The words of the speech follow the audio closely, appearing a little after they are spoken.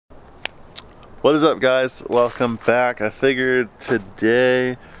What is up, guys? Welcome back. I figured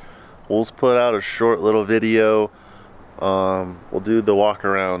today we'll just put out a short little video. We'll do the walk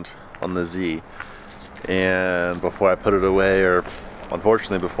around on the Z, and before I put it away, or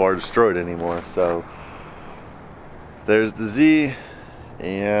unfortunately before I destroy it anymore. So there's the Z,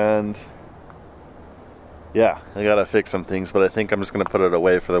 and yeah, I gotta fix some things, but I think I'm just gonna put it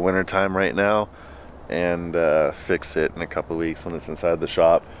away for the winter time right now and fix it in a couple weeks when it's inside the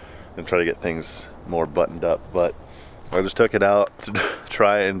shop and try to get things more buttoned up. But I just took it out to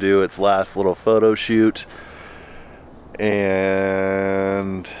try and do its last little photo shoot,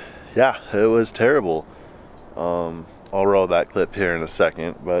 and yeah, it was terrible. I'll roll that clip here in a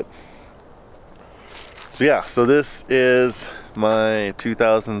second. But so yeah, so this is my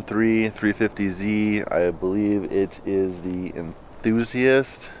 2003 350Z. I believe it is the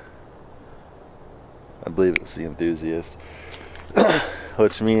Enthusiast. I believe it's the Enthusiast.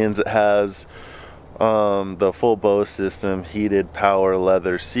 Which means it has the full Bose system, heated power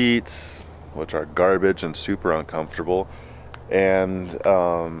leather seats, which are garbage and super uncomfortable, and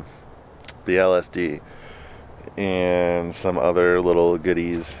the LSD and some other little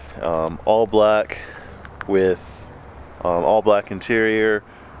goodies. All black with all black interior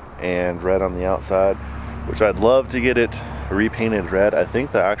and red on the outside, which I'd love to get it repainted red. I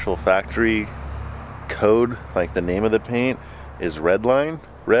think the actual factory code, like the name of the paint, is Redline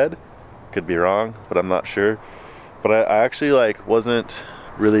red. Could be wrong, but I'm not sure. But I actually wasn't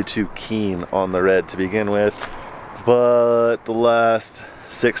really too keen on the red to begin with, but the last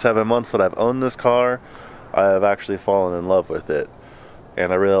 6-7 months that I've owned this car, I have actually fallen in love with it,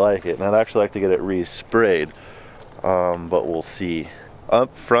 and I really like it, and I'd actually like to get it resprayed, but we'll see.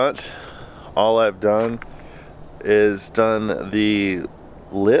 Up front, all I've done is done the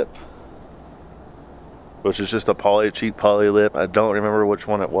lip, which is just a cheap poly lip. I don't remember which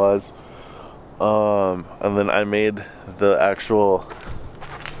one it was. And then I made the actual,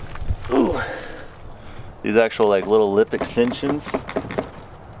 these actual little lip extensions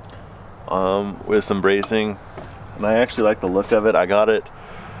with some bracing, and I actually like the look of it. I got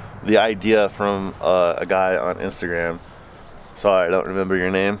the idea from a guy on Instagram. Sorry, I don't remember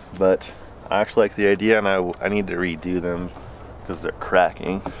your name, but I actually like the idea, and I need to redo them because they're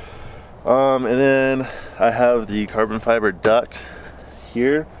cracking. And then I have the carbon fiber duct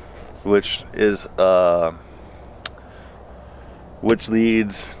here, which is which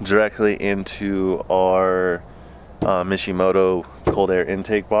leads directly into our Mishimoto cold air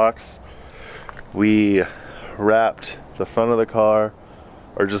intake box. We wrapped the front of the car,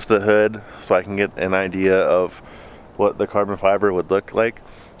 or just the hood, so I can get an idea of what the carbon fiber would look like,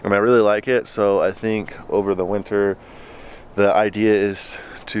 and I really like it. So I think over the winter the idea is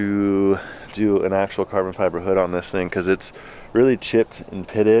to do an actual carbon fiber hood on this thing, because it's really chipped and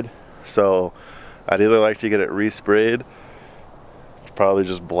pitted. So I'd either like to get it resprayed, probably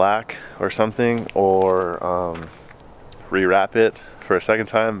just black or something, or rewrap it for a second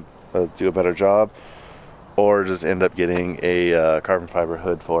time, do a better job, or just end up getting a carbon fiber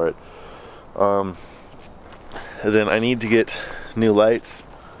hood for it. And then I need to get new lights.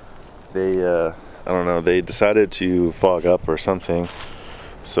 They I don't know, they decided to fog up or something,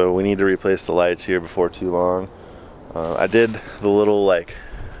 so we need to replace the lights here before too long. I did the little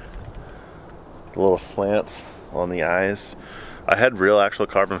slants on the eyes. I had real actual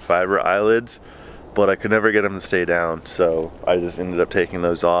carbon fiber eyelids, but I could never get them to stay down, so I just ended up taking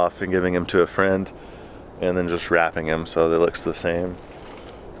those off and giving them to a friend, and then just wrapping them so they looks the same.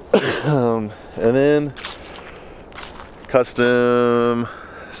 And then custom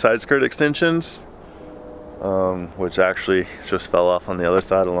side skirt extensions, which actually just fell off on the other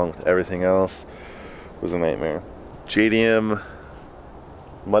side along with everything else. It was a nightmare. JDM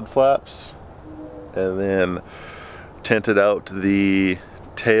mud flaps, and then tinted out the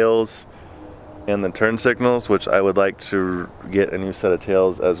tails and the turn signals, which I would like to get a new set of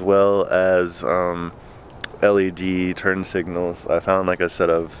tails, as well as LED turn signals. I found a set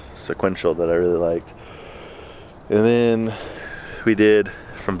of sequential that I really liked. And then we did,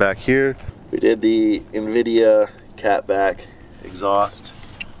 from back here, we did the NVIDIA catback exhaust,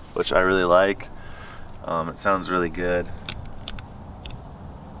 which I really like. It sounds really good.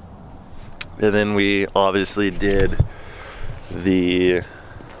 And then we obviously did the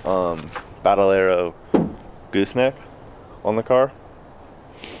Battle Arrow gooseneck on the car.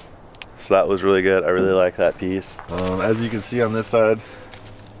 So that was really good. I really like that piece. As you can see on this side,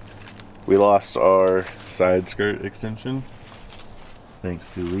 we lost our side skirt extension thanks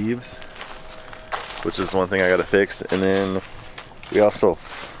to leaves, which is one thing I gotta fix. And then we also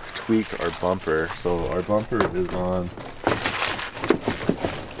tweaked our bumper. So our bumper is on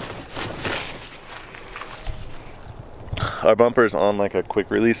our bumper's on like a quick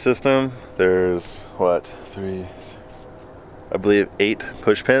release system. There's what, 3, 6, I believe 8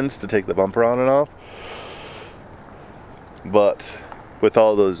 push pins to take the bumper on and off. But with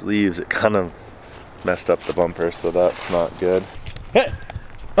all those leaves, it kind of messed up the bumper, so that's not good. Hey,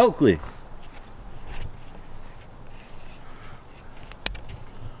 Oakley.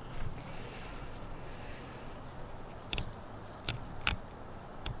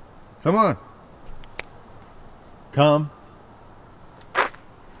 Come on. Come.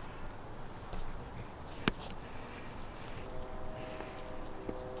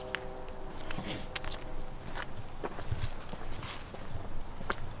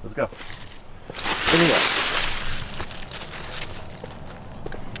 Let's go. Give me that.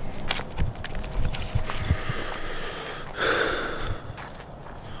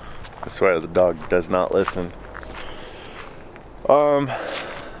 I swear the dog does not listen.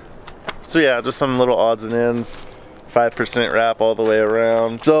 So yeah, just some little odds and ends. 5% wrap all the way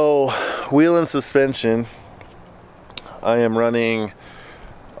around. So wheel and suspension, I am running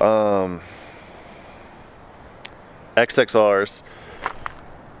XXRs.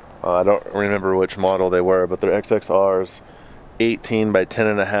 I don't remember which model they were, but they're XXRs, 18 by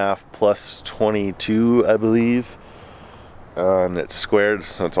 10.5 plus 22, I believe. And it's squared,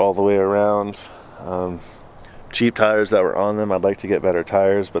 so it's all the way around. Cheap tires that were on them, I'd like to get better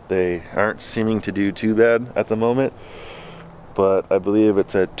tires, but they aren't seeming to do too bad at the moment. But I believe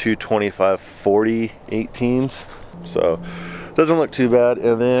it's a 225/40 18s, so doesn't look too bad.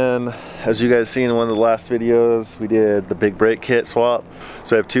 And then, as you guys seen in one of the last videos, we did the big brake kit swap.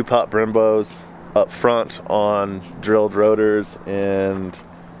 So I have 2 pop Brembos up front on drilled rotors and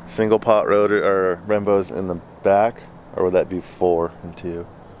single pot rotor or Brembos in the back, or would that be 4 and 2?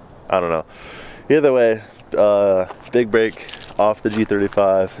 I don't know. Either way, big brake off the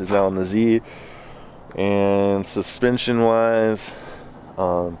G35 is now on the Z. And suspension wise,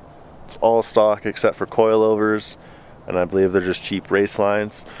 it's all stock except for coilovers, and I believe they're just cheap race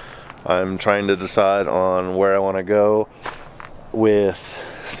lines. I'm trying to decide on where I want to go with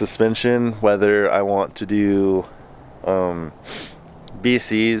suspension, whether I want to do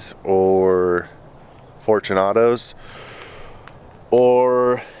BCs or Fortunatos,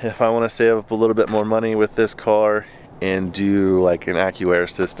 or if I want to save up a little bit more money with this car and do like an AccuAir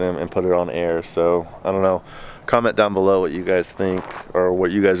system and put it on air. So I don't know, comment down below what you guys think or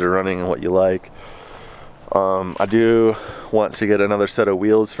what you guys are running and what you like. I do want to get another set of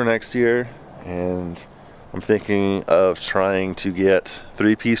wheels for next year, and I'm thinking of trying to get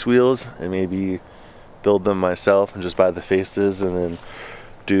 3-piece wheels and maybe build them myself and just buy the faces and then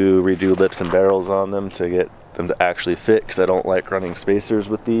redo lips and barrels on them to get them to actually fit, because I don't like running spacers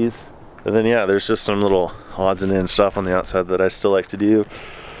with these. And then yeah, there's just some little odds and ends stuff on the outside that I still like to do.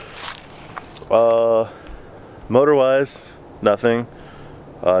 Motor wise, nothing,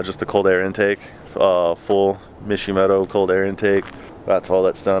 just a cold air intake, full Mishimoto cold air intake. That's all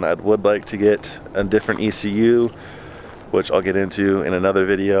that's done. I would like to get a different ECU, which I'll get into in another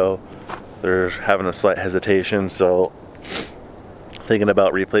video. They're having a slight hesitation, so thinking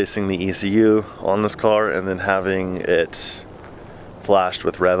about replacing the ECU on this car and then having it flashed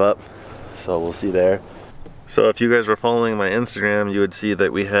with rev up. So we'll see there. So if you guys were following my Instagram, you would see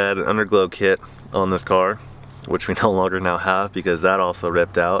that we had an underglow kit on this car, which we no longer now have because that also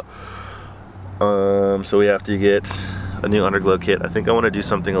ripped out. So we have to get a new underglow kit. I think I want to do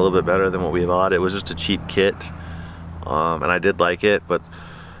something a little bit better than what we bought. It was just a cheap kit, and I did like it, but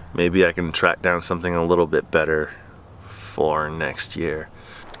maybe I can track down something a little bit better for next year.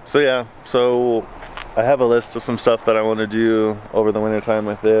 So yeah, so I have a list of some stuff that I want to do over the winter time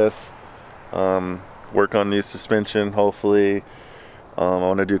with this. Work on new suspension, hopefully. I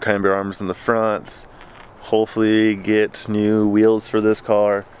want to do camber arms in the front, hopefully get new wheels for this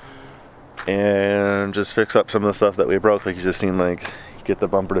car, and just fix up some of the stuff that we broke, like you just seen, like get the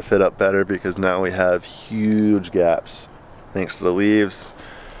bumper to fit up better, because now we have huge gaps thanks to the leaves,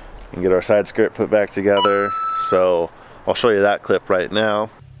 and get our side skirt put back together. So I'll show you that clip right now.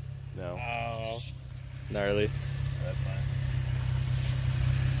 No. Oh, gnarly. That's fine.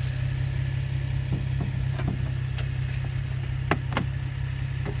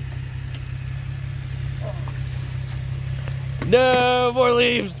 No more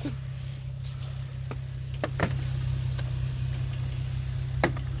leaves.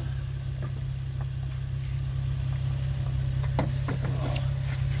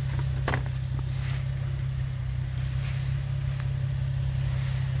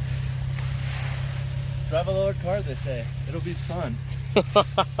 Drive a lower car, they say. It'll be fun.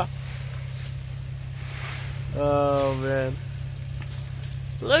 Oh man.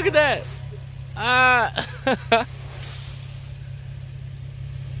 Look at that. Ah.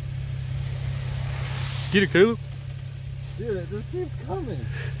 Get it, Caleb. Dude, it just keeps coming.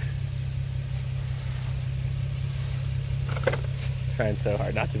 Trying so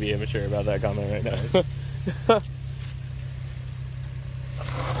hard not to be immature about that comment right now.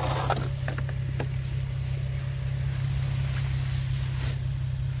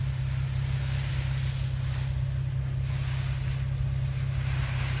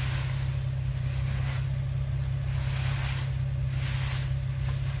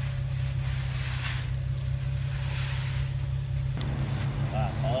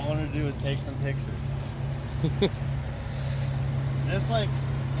 All I want to do is take some pictures. Is this like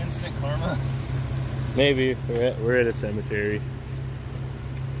instant karma? Maybe. We're at a cemetery.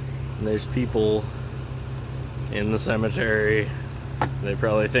 And there's people in the cemetery. They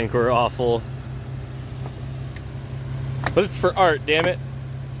probably think we're awful. But it's for art, damn it.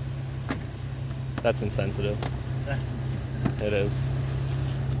 That's insensitive. That's insensitive. It is.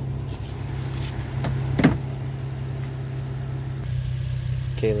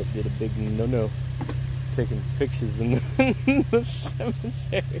 Caleb did a big no-no. Taking pictures in the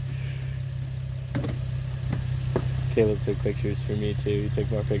cemetery. Caleb took pictures for me too. He took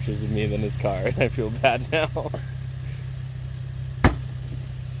more pictures of me than his car, and I feel bad now.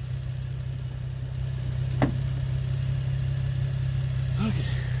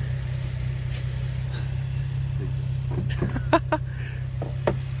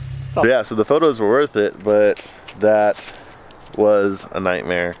 Yeah, so the photos were worth it, but that was a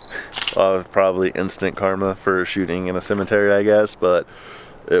nightmare of probably instant karma for shooting in a cemetery, I guess, but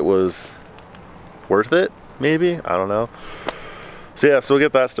it was worth it, maybe? I don't know. So yeah, so we'll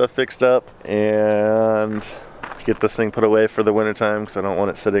get that stuff fixed up and get this thing put away for the wintertime because I don't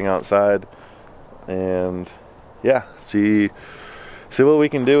want it sitting outside. And yeah, see what we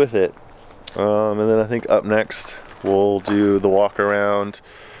can do with it. And then I think up next we'll do the walk around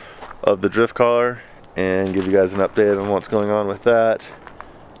of the drift car and give you guys an update on what's going on with that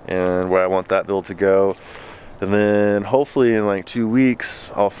and where I want that build to go. And then hopefully in like 2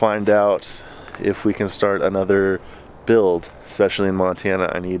 weeks I'll find out if we can start another build, especially in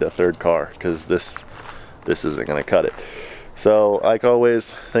Montana. I need a third car because this isn't gonna cut it. So like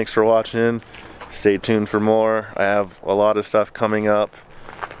always, thanks for watching. Stay tuned for more. I have a lot of stuff coming up,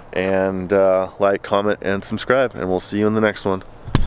 and like, comment, and subscribe, and we'll see you in the next one.